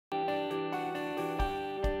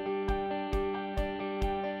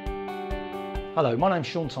Hello, my name's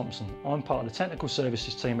Sean Thompson. I'm part of the technical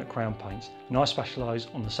services team at Crown Paints and I specialise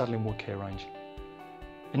on the Sadolin wood care range.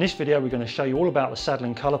 In this video we're going to show you all about the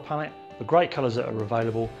Sadolin colour palette, the great colours that are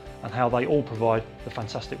available and how they all provide the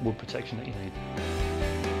fantastic wood protection that you need.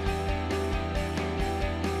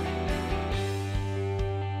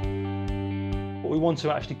 What we want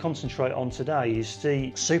to actually concentrate on today is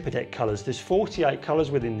the Superdeck colours. There's 48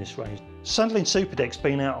 colours within this range. Sadolin Superdeck's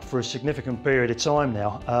been out for a significant period of time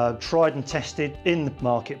now, tried and tested in the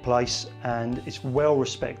marketplace, and it's well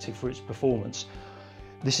respected for its performance.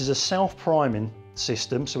 This is a self-priming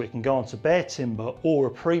system, so it can go onto bare timber or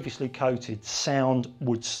a previously coated sound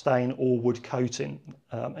wood stain or wood coating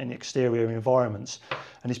in exterior environments,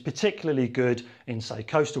 and it's particularly good in, say,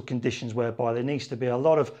 coastal conditions whereby there needs to be a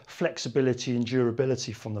lot of flexibility and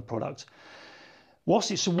durability from the product.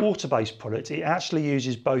 Whilst it's a water-based product, it actually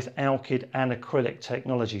uses both alkyd and acrylic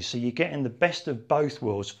technology, so you're getting the best of both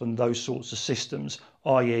worlds from those sorts of systems,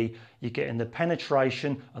 i.e. you're getting the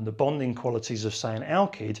penetration and the bonding qualities of, say, an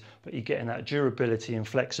alkyd, but you're getting that durability and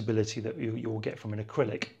flexibility that you'll get from an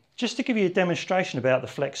acrylic. Just to give you a demonstration about the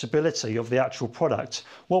flexibility of the actual product,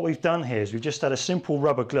 what we've done here is we've just had a simple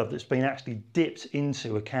rubber glove that's been actually dipped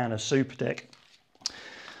into a can of Superdeck.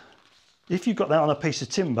 If you've got that on a piece of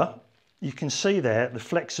timber, you can see there the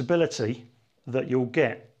flexibility that you'll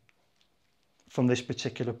get from this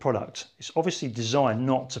particular product. It's obviously designed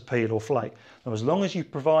not to peel or flake. Now, as long as you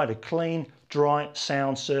provide a clean, dry,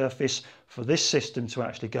 sound surface for this system to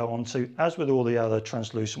actually go onto, as with all the other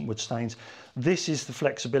translucent wood stains, this is the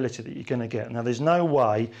flexibility that you're going to get. Now, there's no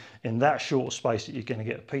way in that short space that you're going to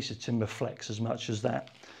get a piece of timber flex as much as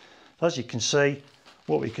that. As you can see,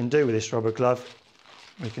 what we can do with this rubber glove,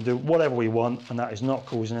 we can do whatever we want, and that is not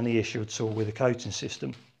causing any issue at all with the coating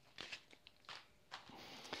system.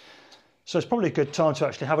 So it's probably a good time to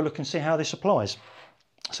actually have a look and see how this applies.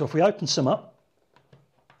 So if we open some up,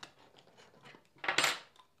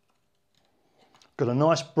 got a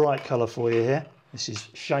nice bright colour for you here. This is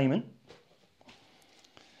Shaman.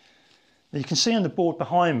 Now you can see on the board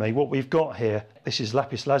behind me what we've got here. This is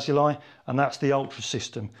lapis lazuli, and that's the ultra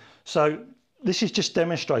system. So this is just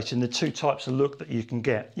demonstrating the two types of look that you can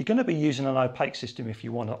get. You're going to be using an opaque system if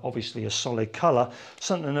you want obviously a solid colour,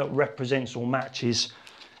 something that represents or matches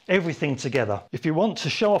everything together. If you want to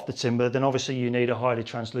show off the timber, then obviously you need a highly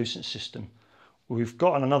translucent system. We've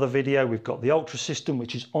got in another video, we've got the ultra system,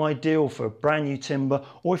 which is ideal for brand new timber,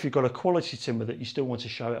 or if you've got a quality timber that you still want to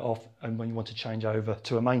show it off and when you want to change over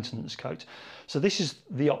to a maintenance coat. So this is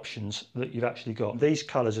the options that you've actually got. These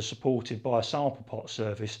colours are supported by a sample pot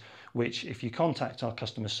service, which if you contact our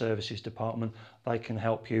customer services department, they can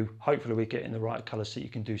help you, hopefully with getting the right colours so you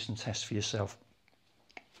can do some tests for yourself.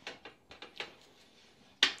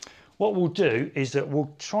 What we'll do is that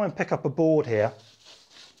we'll try and pick up a board here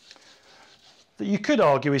that you could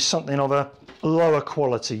argue is something of a lower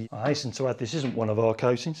quality. I hasten to add, this isn't one of our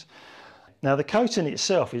coatings. Now the coating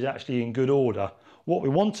itself is actually in good order. What we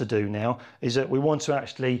want to do now is that we want to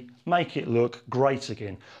actually make it look great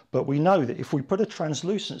again. But we know that if we put a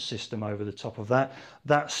translucent system over the top of that,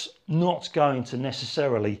 that's not going to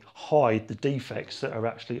necessarily hide the defects that are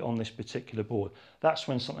actually on this particular board. That's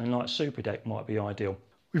when something like Superdeck might be ideal.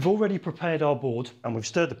 We've already prepared our board and we've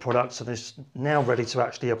stirred the product, so it's now ready to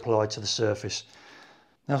actually apply to the surface.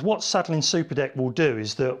 Now what Sadolin Superdeck will do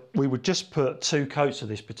is that we would just put 2 coats of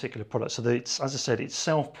this particular product, so that it's, as I said, it's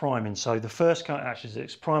self-priming. So the first coat acts as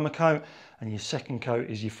its primer coat and your second coat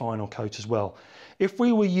is your final coat as well. If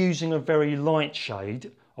we were using a very light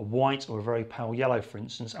shade, a white or a very pale yellow for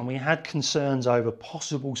instance, and we had concerns over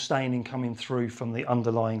possible staining coming through from the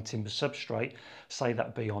underlying timber substrate, say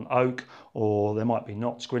that be on oak or there might be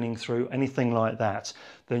knots grinning through, anything like that,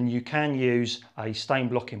 then you can use a stain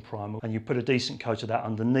blocking primer and you put a decent coat of that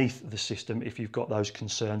underneath the system if you've got those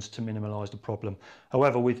concerns to minimise the problem.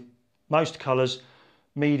 However, with most colours,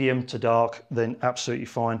 medium to dark, then absolutely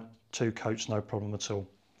fine, 2 coats, no problem at all.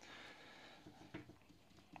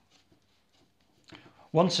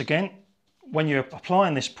 Once again, when you're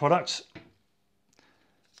applying this product,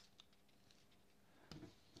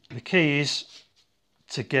 the key is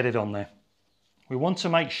to get it on there. We want to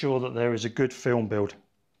make sure that there is a good film build.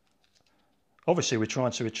 Obviously, we're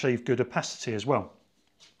trying to achieve good opacity as well.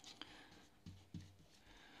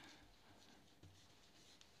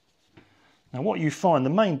 Now what you find, the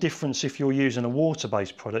main difference if you're using a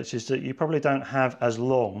water-based product is that you probably don't have as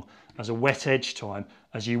long as a wet edge time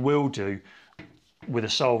as you will do with a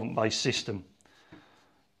solvent-based system.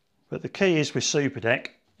 But the key is with Superdeck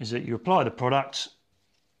is that you apply the product,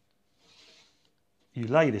 you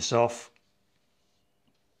lay this off,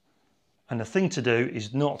 And the thing to do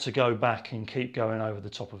is not to go back and keep going over the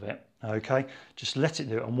top of it, okay? Just let it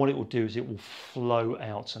do it, and what it will do is it will flow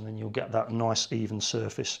out, and then you'll get that nice even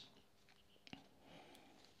surface.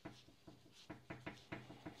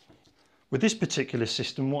 With this particular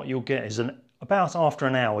system, what you'll get is about after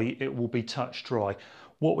an hour, it will be touch dry.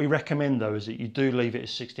 What we recommend though is that you do leave it a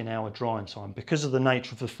 16-hour drying time. Because of the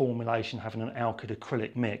nature of the formulation having an alkyd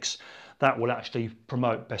acrylic mix, that will actually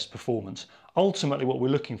promote best performance. Ultimately, what we're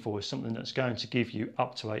looking for is something that's going to give you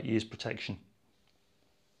up to 8 years protection.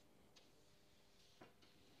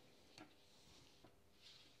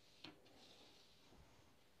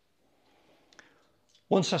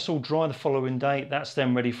 Once that's all dry the following day, that's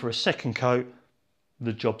then ready for a second coat.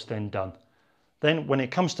 The job's then done. Then when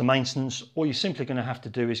it comes to maintenance, all you're simply going to have to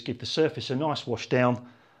do is give the surface a nice wash down,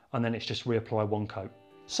 and then it's just reapply one coat.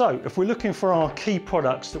 So if we're looking for our key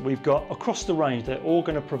products that we've got across the range, they're all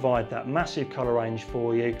going to provide that massive colour range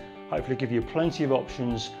for you, hopefully give you plenty of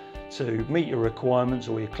options to meet your requirements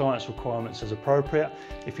or your client's requirements as appropriate.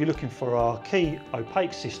 If you're looking for our key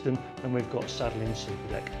opaque system, then we've got Sadolin Super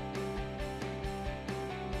Deck.